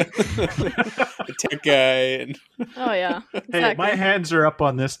a tech guy. And oh, yeah. Exactly. Hey, my hands are up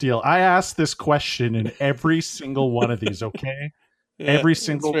on this deal. I asked this question in every single one of these, okay? Yeah, every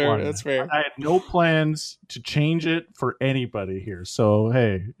single one. That's fair. I had no plans to change it for anybody here. So,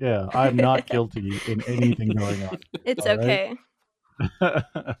 hey, yeah, I'm not guilty in anything going on. It's okay.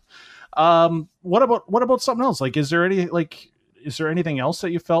 What about something else? Like, is there anything else that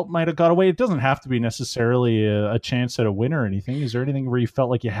you felt might have got away? It doesn't have to be necessarily a chance at a win or anything. Is there anything where you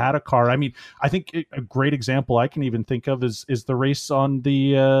felt like you had a car? I mean, I think a great example I can even think of is the race on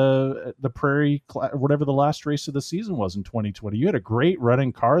the Prairie, whatever the last race of the season was in 2020. You had a great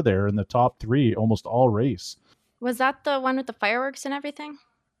running car there in the top 3 almost all race. Was that the one with the fireworks and everything?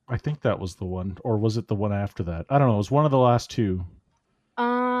 I think that was the one, or was it the one after that? I don't know. It was one of the last 2.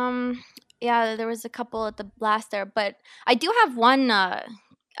 Yeah, there was a couple at the last there, but I do have one a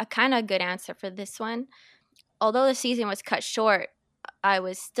kind of good answer for this one. Although the season was cut short, I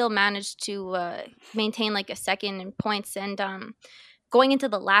was still managed to maintain like a second in points. And going into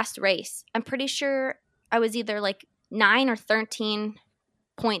the last race, I'm pretty sure I was either like 9 or 13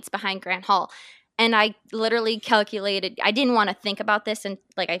 points behind Grant Hall. And I literally calculated, I didn't want to think about this. And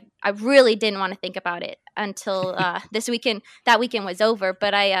like, I really didn't want to think about it until that weekend was over.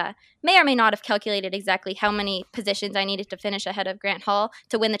 But I may or may not have calculated exactly how many positions I needed to finish ahead of Grant Hall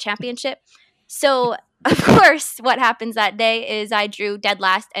to win the championship. So, of course, what happens that day is I drew dead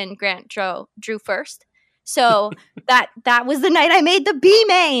last and Grant drew first. So that was the night I made the B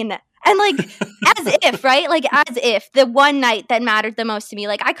main. And like, as if, right? Like, as if the one night that mattered the most to me,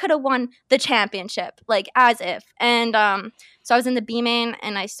 like I could have won the championship, like as if. And so I was in the B main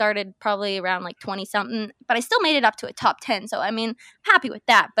and I started probably around like 20 something, but I still made it up to a top 10. So, I mean, happy with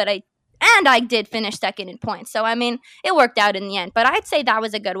that. But I did finish second in points. So, I mean, it worked out in the end. But I'd say that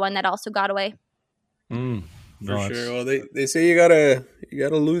was a good one that also got away. For sure. Well, they say you gotta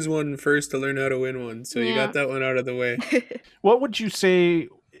lose one first to learn how to win one. So you got that one out of the way. What would you say?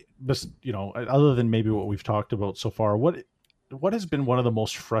 Other than maybe what we've talked about so far, what has been one of the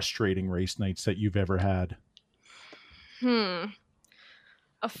most frustrating race nights that you've ever had? A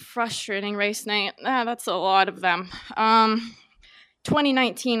frustrating race night. That's a lot of them.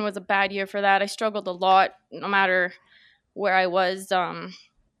 2019 was a bad year for that. I struggled a lot, no matter where I was.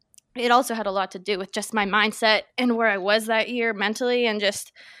 It also had a lot to do with just my mindset and where I was that year mentally, and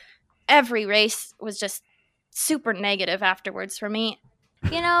just every race was just super negative afterwards for me.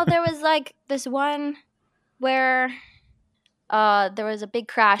 There was like this one where there was a big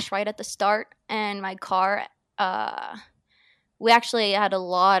crash right at the start, and my car, we actually had a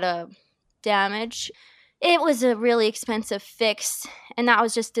lot of damage. It was a really expensive fix, and that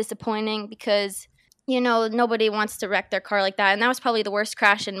was just disappointing because, nobody wants to wreck their car like that. And that was probably the worst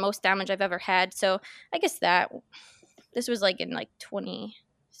crash and most damage I've ever had. So I guess this was like in like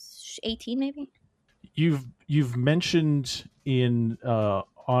 2018 maybe. You've mentioned in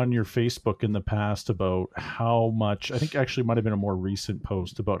on your Facebook in the past about how much, I think actually might have been a more recent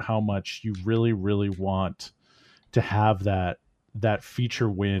post about how much you really, really want to have that feature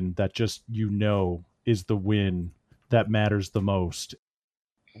win that just is the win that matters the most.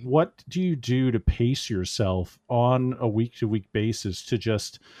 what do you do to pace yourself on a week-to-week basis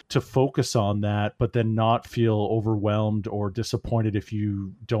to focus on that, but then not feel overwhelmed or disappointed if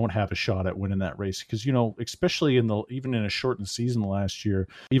you don't have a shot at winning that race? Because, you know, especially even in a shortened season last year,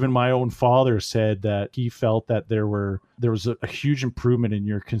 even my own father said that he felt that there was a huge improvement in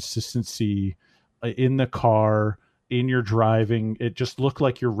your consistency in the car, in your driving. It just looked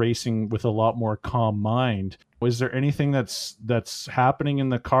like you're racing with a lot more calm mind. Was there anything that's happening in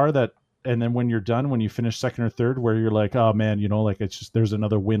the car and then when you're done, when you finish second or third, where you're like, oh man, you know, like it's just, there's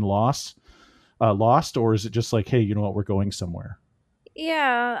another lost, or is it just like, hey, you know what, we're going somewhere?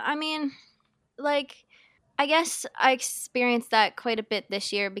 Yeah, I mean, like, I guess I experienced that quite a bit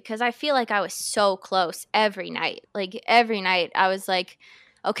this year because I feel like I was so close every night. Like every night I was like,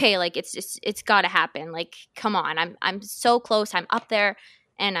 okay, like it's got to happen. Like, come on, I'm so close. I'm up there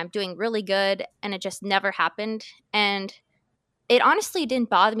and I'm doing really good, and it just never happened. And it honestly didn't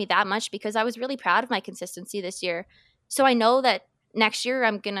bother me that much because I was really proud of my consistency this year. So I know that next year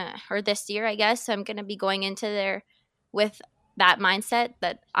this year, I guess, I'm going to be going into there with that mindset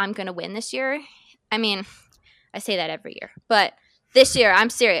that I'm going to win this year. I mean, I say that every year, but this year I'm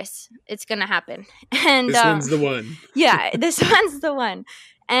serious. It's going to happen. And this one's the one. Yeah, this one's the one.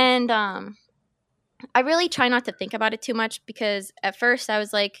 And I really try not to think about it too much because at first I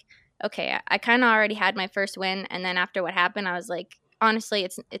was like, okay, I kind of already had my first win. And then after what happened, I was like, honestly,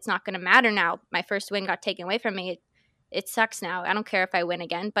 it's not going to matter now. My first win got taken away from me. It sucks now. I don't care if I win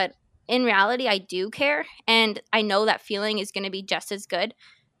again. But in reality, I do care. And I know that feeling is going to be just as good.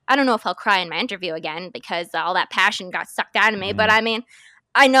 I don't know if I'll cry in my interview again because all that passion got sucked out of me. But I mean,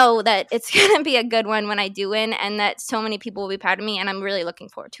 I know that it's going to be a good one when I do win, and that so many people will be proud of me, and I'm really looking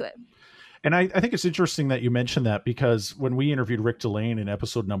forward to it. And I think it's interesting that you mentioned that, because when we interviewed Rick Delane in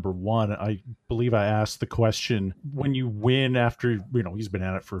episode number 1, I believe I asked the question, when you win after, you know, he's been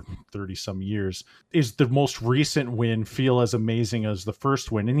at it for 30 some years, is the most recent win feel as amazing as the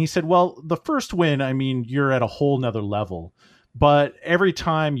first win? And he said, well, the first win, I mean, you're at a whole nother level. But every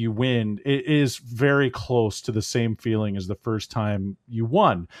time you win, it is very close to the same feeling as the first time you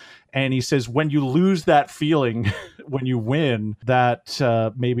won. And he says, when you lose that feeling, when you win, that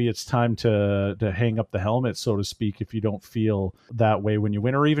maybe it's time to hang up the helmet, so to speak, if you don't feel that way when you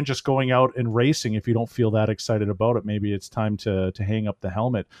win, or even just going out and racing. If you don't feel that excited about it, maybe it's time to hang up the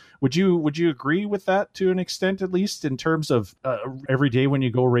helmet. Would you agree with that to an extent, at least in terms of every day when you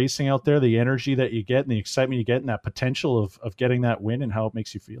go racing out there, the energy that you get and the excitement you get and that potential of getting that win and how it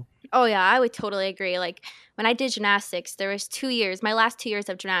makes you feel? Oh yeah, I would totally agree. Like when I did gymnastics, there was 2 years, my last 2 years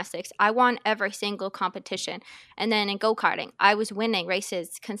of gymnastics, I won every single competition. And then in go-karting, I was winning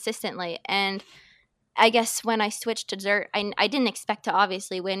races consistently. And I guess when I switched to dirt, I didn't expect to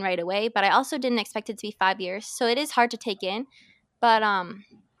obviously win right away, but I also didn't expect it to be 5 years. So it is hard to take in. But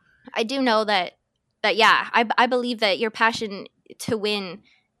I do know that yeah, I believe that your passion to win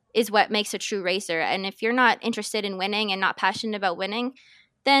is what makes a true racer. And if you're not interested in winning and not passionate about winning,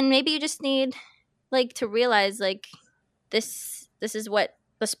 then maybe you just need like to realize like this is what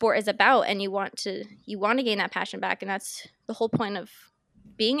the sport is about, and you want to gain that passion back, and that's the whole point of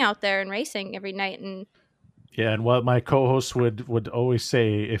being out there and racing every night. And yeah, and what my co-host would always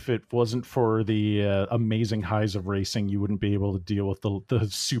say, if it wasn't for the amazing highs of racing, you wouldn't be able to deal with the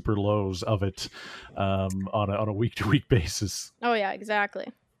super lows of it on a week-to-week basis. oh yeah, exactly.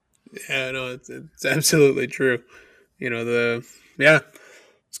 Yeah, no, it's absolutely true. You know,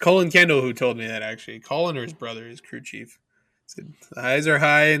 it's Colin Kendall who told me that, actually. Colin, or his brother, his crew chief, said the highs are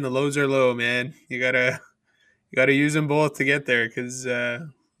high and the lows are low, man. You gotta use them both to get there, because it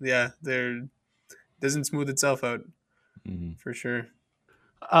doesn't smooth itself out for sure.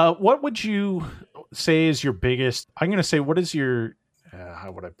 What would you say is your biggest? I'm gonna say, what is your?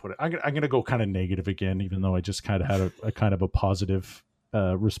 How would I put it? I'm gonna go kind of negative again, even though I just kind of had a kind of a positive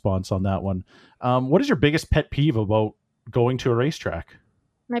response on that one. What is your biggest pet peeve about going to a racetrack?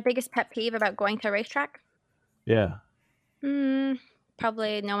 My biggest pet peeve about going to a racetrack? Yeah.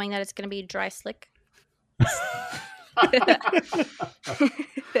 Probably knowing that it's going to be dry slick.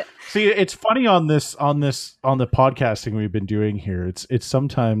 See, it's funny on the podcasting we've been doing here. It's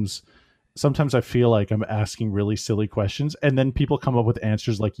sometimes I feel like I'm asking really silly questions, and then people come up with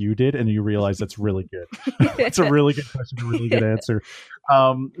answers like you did, and you realize that's really good. It's a really good question, a really good answer.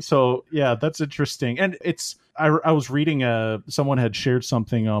 So yeah, that's interesting. And I was reading someone had shared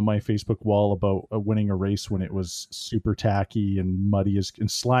something on my Facebook wall about winning a race when it was super tacky and muddy and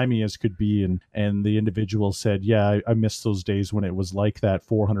slimy as could be, and the individual said, yeah, I miss those days when it was like that,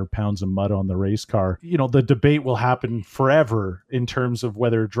 400 pounds of mud on the race car. The debate will happen forever in terms of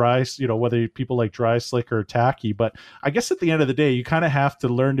whether whether people like dry, slick, or tacky, but I guess at the end of the day you kind of have to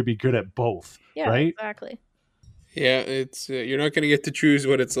learn to be good at both. Yeah, right? Exactly. Yeah, it's you're not going to get to choose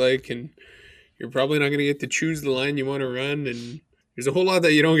what it's like, and you're probably not going to get to choose the line you want to run, and there's a whole lot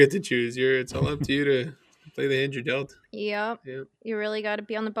that you don't get to choose. It's all up to you to play the hand you're dealt. Yep. Yeah. You really got to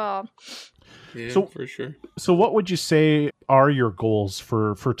be on the ball. Yeah, So- for sure. So what would you say are your goals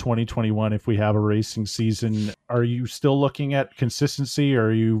for 2021 if we have a racing season? Are you still looking at consistency?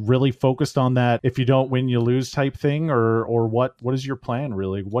 Are you really focused on that if you don't win, you lose type thing? Or what is your plan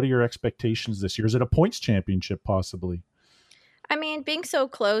really? What are your expectations this year? Is it a points championship possibly? I mean, being so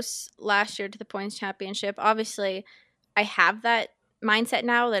close last year to the points championship, obviously I have that mindset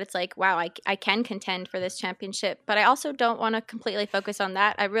now that it's like, wow, I can contend for this championship, but I also don't want to completely focus on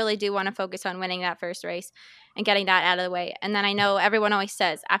that. I really do want to focus on winning that first race and getting that out of the way. And then I know everyone always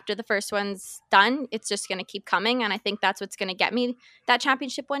says after the first one's done, it's just going to keep coming. And I think that's what's going to get me that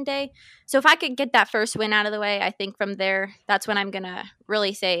championship one day. So if I could get that first win out of the way, I think from there, that's when I'm going to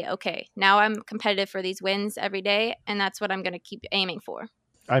really say, okay, now I'm competitive for these wins every day. And that's what I'm going to keep aiming for.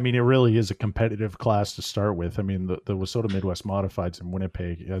 I mean, it really is a competitive class to start with. I mean, the WISSOTA Midwest Modifieds in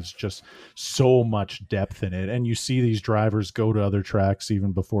Winnipeg has just so much depth in it. And you see these drivers go to other tracks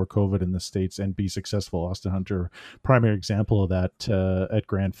even before COVID in the States and be successful. Austin Hunter, primary example of that at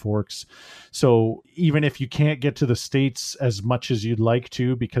Grand Forks. So even if you can't get to the States as much as you'd like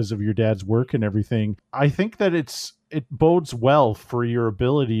to because of your dad's work and everything, I think that it bodes well for your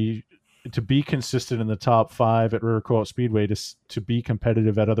ability to be consistent in the top 5 at River Quote Speedway, to be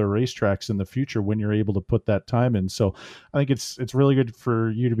competitive at other racetracks in the future when you're able to put that time in. So I think it's really good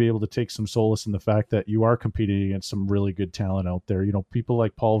for you to be able to take some solace in the fact that you are competing against some really good talent out there. People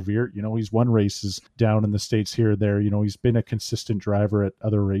like Paul Veert, he's won races down in the States here or there. He's been a consistent driver at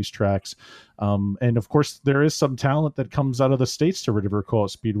other racetracks. And of course, there is some talent that comes out of the States to River Quote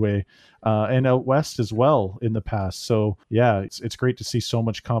Speedway and out west as well in the past. So yeah, it's great to see so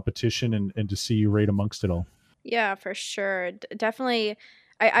much competition and to see you right amongst it all. Yeah, for sure. Definitely.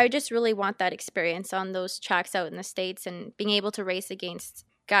 I just really want that experience on those tracks out in the States and being able to race against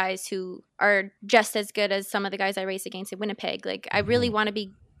guys who are just as good as some of the guys I race against in Winnipeg. Like, I really want to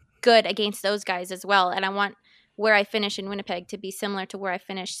be good against those guys as well. And I want where I finish in Winnipeg to be similar to where I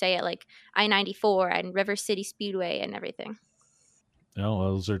finished, say, at like I-94 and River City Speedway and everything. No,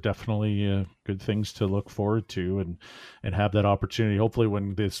 those are definitely good things to look forward to and have that opportunity. Hopefully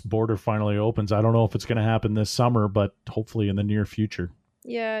when this border finally opens, I don't know if it's going to happen this summer, but hopefully in the near future.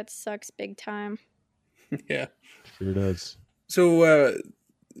 Yeah, it sucks big time. Yeah. Sure does. So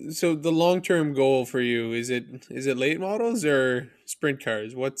the long-term goal for you, is it late models or sprint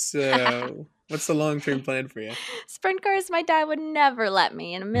cars? What's the long-term plan for you? Sprint cars, my dad would never let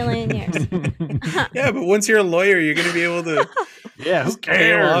me in a million years. Yeah, but once you're a lawyer, you're going to be able to Yeah, who pay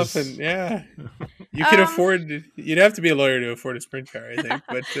them cares? off, and yeah, you can afford. You'd have to be a lawyer to afford a sprint car, I think.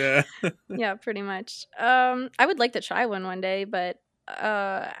 But Yeah, pretty much. I would like to try one day, but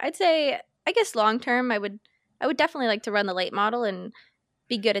I'd say, I guess long term, I would definitely like to run the late model and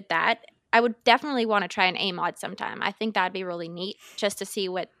be good at that. I would definitely want to try an A mod sometime. I think that'd be really neat just to see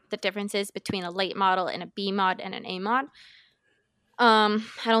what the difference is between a late model and a B mod and an A mod. I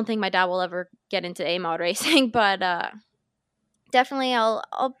don't think my dad will ever get into A mod racing, but definitely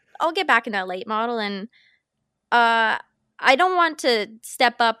I'll get back in that late model, and I don't want to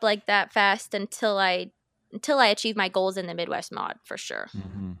step up like that fast until I achieve my goals in the Midwest mod for sure.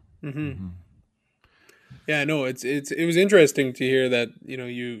 yeah, no, it was interesting to hear that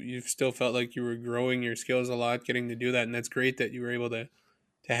you still felt like you were growing your skills a lot, getting to do that, and that's great that you were able to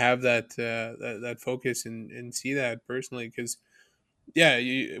have that focus and see that personally, because yeah,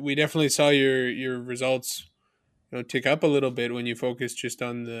 we definitely saw your results tick up a little bit when you focused just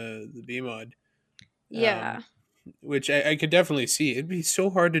on the B mod. Yeah. Which I could definitely see. It'd be so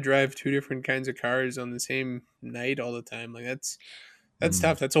hard to drive 2 different kinds of cars on the same night all the time. Like that's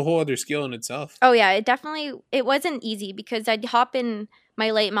tough. That's a whole other skill in itself. Oh yeah, it wasn't easy because I'd hop in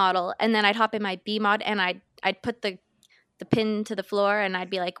my late model and then I'd hop in my B mod and I'd put the pin to the floor and I'd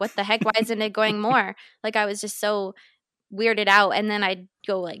be like, what the heck? Why isn't it going more? Like I was just so weirded out, and then I'd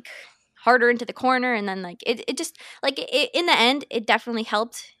go like harder into the corner, and then like it just like in the end it definitely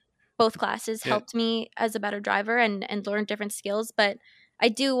helped. Both classes helped me as a better driver and learn different skills, but I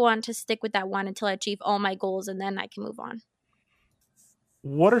do want to stick with that one until I achieve all my goals, and then I can move on.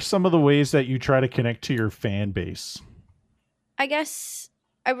 what are some of the ways that you try to connect to your fan base? I guess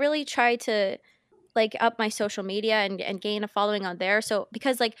I really try to like up my social media and gain a following on there. So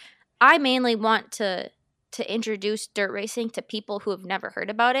because like I mainly want to introduce dirt racing to people who have never heard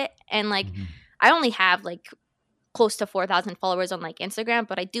about it. And like I only have like close to 4,000 followers on like Instagram,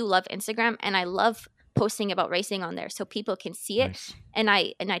 but I do love Instagram and I love posting about racing on there so people can see it.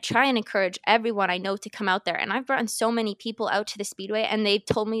 Nice. And I try and encourage everyone I know to come out there. And I've brought so many people out to the Speedway and they've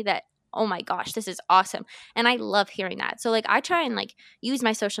told me that, oh my gosh, this is awesome. And I love hearing that. So like I try and like use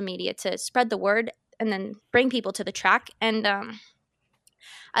my social media to spread the word and then bring people to the track. And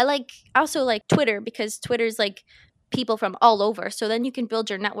I also like Twitter because Twitter's like people from all over. So then you can build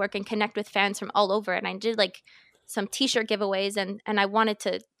your network and connect with fans from all over. And I did like some t-shirt giveaways and I wanted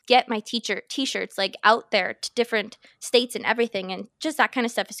to get my t-shirts like out there to different states and everything. And just that kind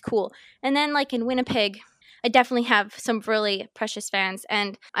of stuff is cool. And then like in Winnipeg, I definitely have some really precious fans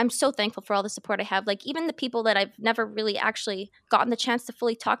and I'm so thankful for all the support I have. Like even the people that I've never really actually gotten the chance to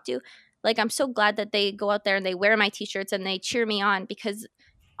fully talk to, like I'm so glad that they go out there and they wear my t-shirts and they cheer me on because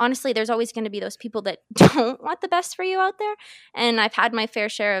honestly, there's always going to be those people that don't want the best for you out there. And I've had my fair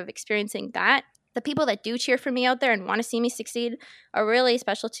share of experiencing that. The people that do cheer for me out there and want to see me succeed are really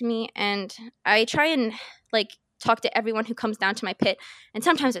special to me. And I try and like talk to everyone who comes down to my pit. And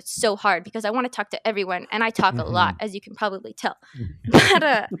sometimes it's so hard because I want to talk to everyone and I talk a lot, as you can probably tell.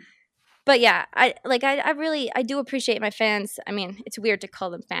 But yeah, I really do appreciate my fans. I mean, it's weird to call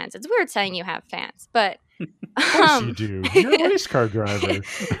them fans. It's weird saying you have fans, but of course you do. You're a race car driver.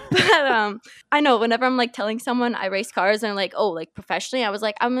 But I know whenever I'm like telling someone I race cars and they're like, oh, like professionally, I was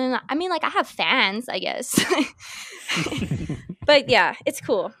like, I mean, like I have fans, I guess. But yeah, it's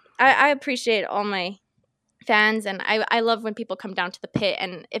cool. I appreciate all my fans and I love when people come down to the pit.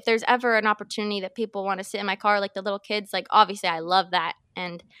 And if there's ever an opportunity that people want to sit in my car, like the little kids, like obviously I love that.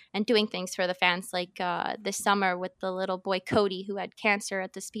 And doing things for the fans, like this summer with the little boy Cody who had cancer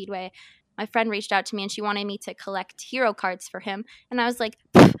at the Speedway. My friend reached out to me and she wanted me to collect hero cards for him. And I was like,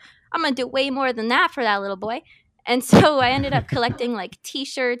 I'm going to do way more than that for that little boy. And so I ended up collecting like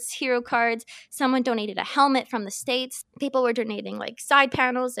t-shirts, hero cards. Someone donated a helmet from the States. People were donating like side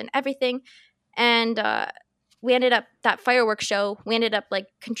panels and everything. And we ended up, that fireworks show, we ended up like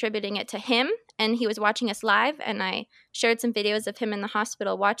contributing it to him. And he was watching us live. And I shared some videos of him in the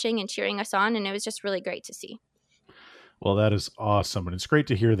hospital watching and cheering us on. And it was just really great to see. Well, that is awesome. And it's great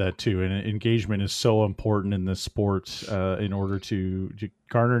to hear that too. And engagement is so important in this sport in order to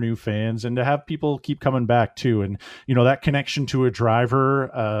garner new fans and to have people keep coming back too. And, you know, that connection to a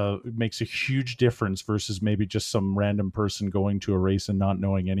driver makes a huge difference versus maybe just some random person going to a race and not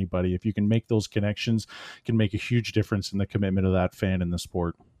knowing anybody. If you can make those connections, it can make a huge difference in the commitment of that fan in the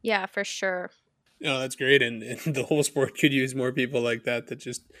sport. Yeah, for sure. No, that's great. And the whole sport could use more people like that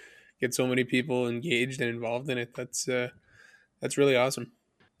just get so many people engaged and involved in it. That's really awesome.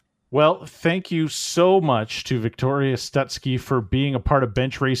 Well, thank you so much to Victoria Stutsky for being a part of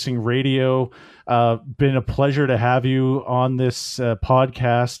Bench Racing Radio. Been a pleasure to have you on this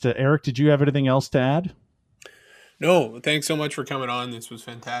podcast. Eric, did you have anything else to add? No, thanks so much for coming on. This was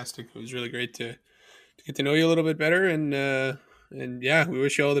fantastic. It was really great to get to know you a little bit better. And yeah, we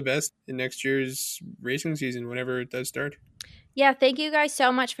wish you all the best in next year's racing season, whenever it does start. Yeah, thank you guys so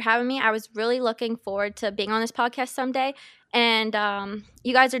much for having me. I was really looking forward to being on this podcast someday. And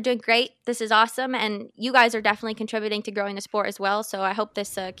you guys are doing great. This is awesome. And you guys are definitely contributing to growing the sport as well. So I hope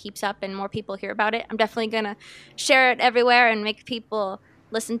this keeps up and more people hear about it. I'm definitely going to share it everywhere and make people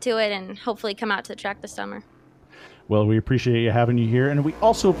listen to it and hopefully come out to the track this summer. Well, we appreciate you having you here. And we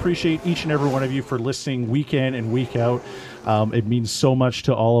also appreciate each and every one of you for listening week in and week out. It means so much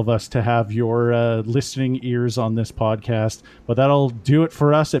to all of us to have your listening ears on this podcast. But that'll do it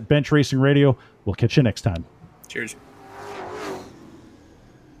for us at Bench Racing Radio. We'll catch you next time. Cheers.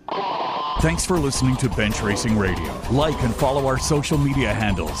 Thanks for listening to Bench Racing Radio. Like and follow our social media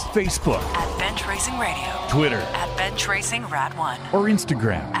handles: Facebook at Bench Racing Radio, Twitter at Bench Racing Rad1, or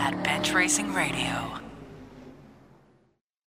Instagram at Bench Racing Radio.